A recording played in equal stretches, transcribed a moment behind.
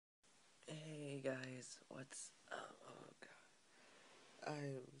guys, what's up? Oh god.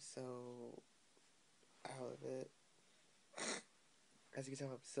 I'm so out of it. As you can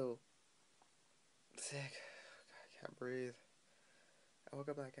tell, I'm still sick. God, I can't breathe. I woke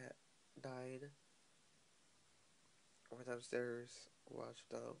up like at 9. Went upstairs, watched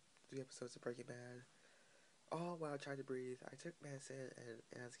 3 episodes of Breaking Bad. All while trying to breathe. I took medicine and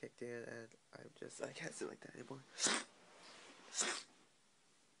it has kicked in, and I can't sit like that anymore.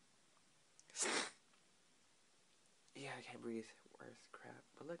 Yeah, I can't breathe. Worse crap.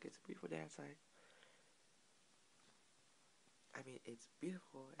 But look, it's a beautiful day outside. I mean, it's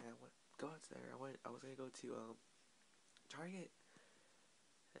beautiful, and I want to go out there. I was gonna go to Target,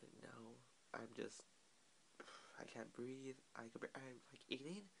 and no, I can't breathe. I'm like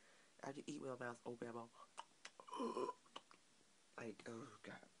eating. I have to eat with my mouth open. I'm all like, oh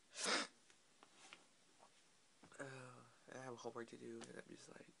god. I have homework to do, and I'm just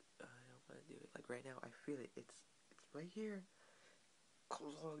like, I don't want to do it. Like right now, I feel it. It's right here.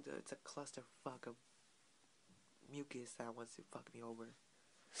 It's a clusterfuck of mucus that wants to fuck me over.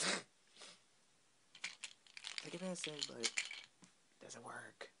 Take a medicine, but it doesn't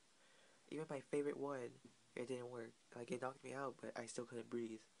work. Even my favorite one, it didn't work. Like, it knocked me out, but I still couldn't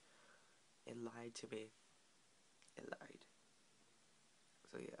breathe. It lied to me. It lied.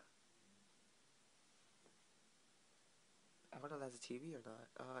 So yeah. I don't know if that's a TV or not.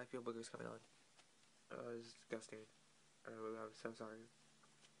 I feel boogers coming on. It's disgusting. I'm so sorry.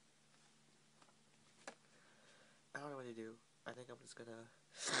 I don't know what to do. I think I'm just gonna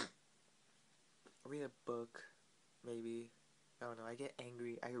read a book, maybe. I don't know. I get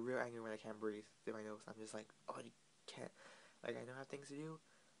angry. I get real angry when I can't breathe through my nose. I'm just like, oh, you can't. Like, I know I have things to do,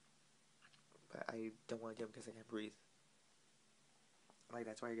 but I don't want to do them because I can't breathe. Like,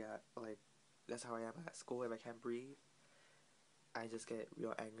 that's why that's how I am at school. If I can't breathe, I just get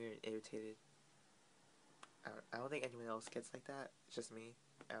real angry and irritated. I don't think anyone else gets like that. It's just me.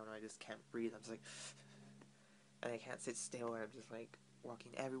 I don't know. I just can't breathe. I'm just like, and I can't sit still. And I'm just like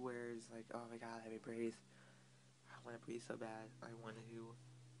walking everywhere. It's like, oh my god, let me breathe. I want to breathe so bad. I want to.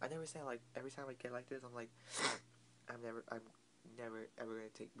 I never say like every time I get like this, I'm like, I'm never ever gonna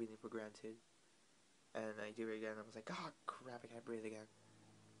take breathing for granted. And I do it again. I was like, oh crap, I can't breathe again.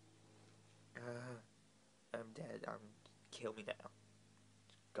 I'm dead. Kill me now.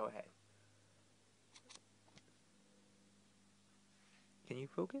 Go ahead. Can you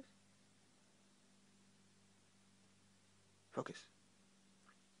focus? Focus.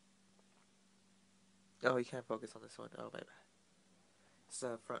 Oh, you can't focus on this one. Oh, my bad. It's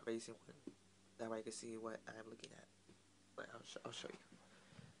the front facing one. That way I can see what I'm looking at. But I'll show you.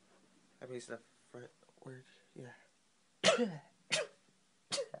 I'm using the front word. Yeah.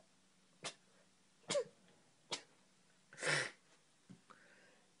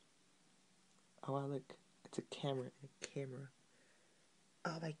 Oh, wow, look. It's a camera.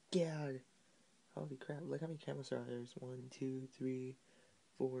 Oh, my God. Holy crap. Look how many cameras there are. There's 1, 2, 3,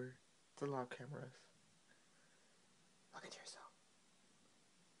 4. It's a lot of cameras. Look at yourself.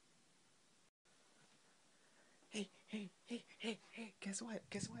 Hey, guess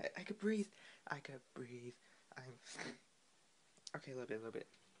what? I could breathe. I'm okay, a little bit.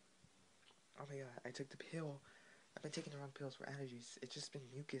 Oh my god, I took the pill. I've been taking the wrong pills for allergies. It's just been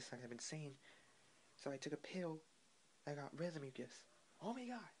mucus, like I've been saying. So I took a pill that got rid of the mucus. Oh my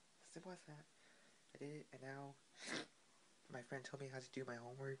god, simple as that. I did it, and now my friend told me how to do my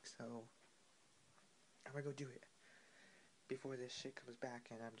homework, so I'm gonna go do it before this shit comes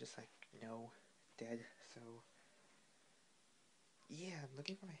back, and I'm just like, no, dead. So yeah, I'm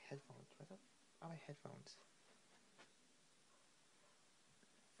looking for my headphones. What's up? Oh, my headphones.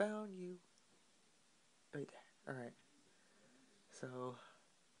 Found you. Right there. Alright. So,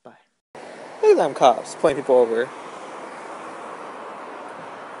 bye. Look at them cops pointing people over.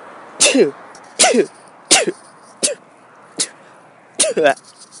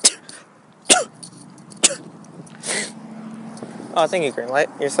 Oh, thank you, green light.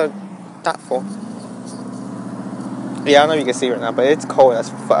 You're so thoughtful. Yeah, I don't know if you can see right now, but it's cold as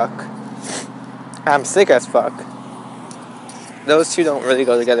fuck. I'm sick as fuck. Those two don't really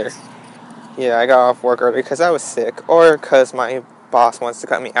go together. Yeah, I got off work early because I was sick, or because my boss wants to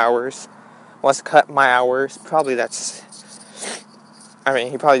cut my hours. Probably that's... I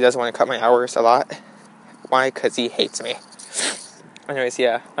mean, he probably does want to cut my hours a lot. Why? Because he hates me. Anyways,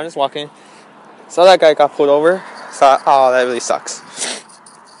 yeah, I'm just walking. So that guy got pulled over. So, oh, that really sucks.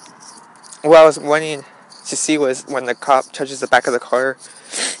 What I was wanting to see was when the cop touches the back of the car.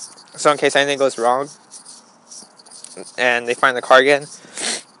 So in case anything goes wrong, and they find the car again,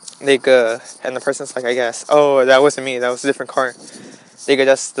 and the person's like, I guess, oh, that wasn't me, that was a different car. they get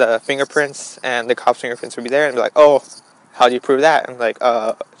us the fingerprints, and the cop's fingerprints would be there, and be like, oh, how do you prove that? And I'm like,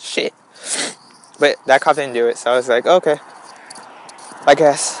 shit. But that cop didn't do it, so I was like, okay, I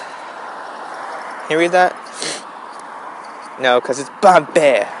guess. Can you read that? No, because it's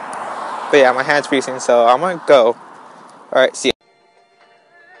Bombay. But yeah, my hand's freezing, so I'm gonna go. Alright, see ya.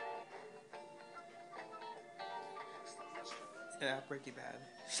 Yeah, Breaking Bad.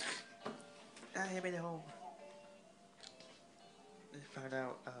 I made it home. I found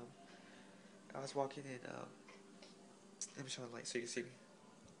out, I was walking in, let me show the light so you can see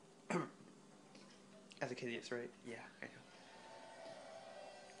me. As a kid, yes, right? Yeah, I know.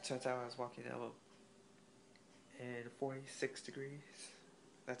 Turns out I was walking in 46 degrees.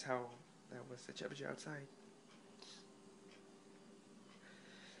 That was the temperature outside.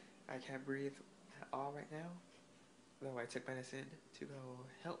 I can't breathe at all right now. Though I took medicine to go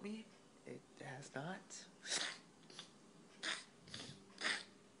help me, it has not.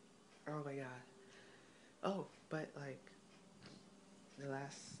 Oh my god. Oh, but like the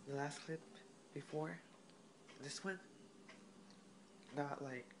last clip before this one, not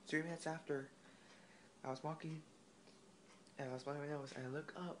like 3 minutes after, I was walking and I was blowing my nose and I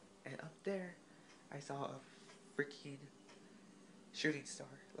look up, and up there I saw a freaking shooting star,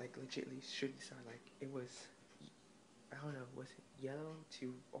 like legitly shooting star. Like it was, I don't know, was it yellow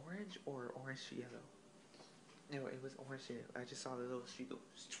to orange or orange to yellow? No, it was orange to yellow. I just saw the little streak go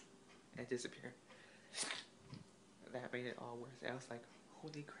and disappear. That made it all worse. I was like,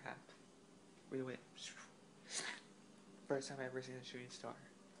 holy crap. We went. First time I ever seen a shooting star.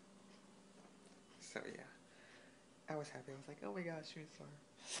 So yeah, I was happy. I was like, oh my god, shooting star.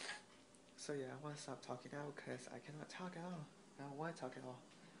 So yeah, I want to stop talking now because I cannot talk at all. I don't want to talk at all.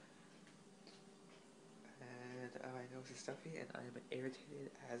 And my nose is stuffy and I am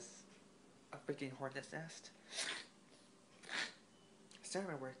irritated as a freaking hornet's nest. Still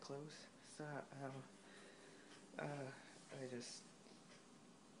my work clothes. So I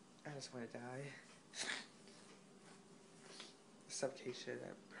just want to die. Suffocation,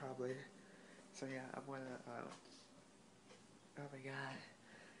 probably. So yeah, I'm gonna. Oh my god.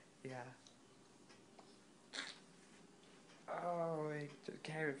 Yeah. Oh, I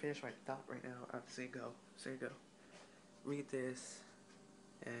can't even finish my thought right now. I'm just gonna go. So you go. Read this,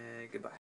 and goodbye.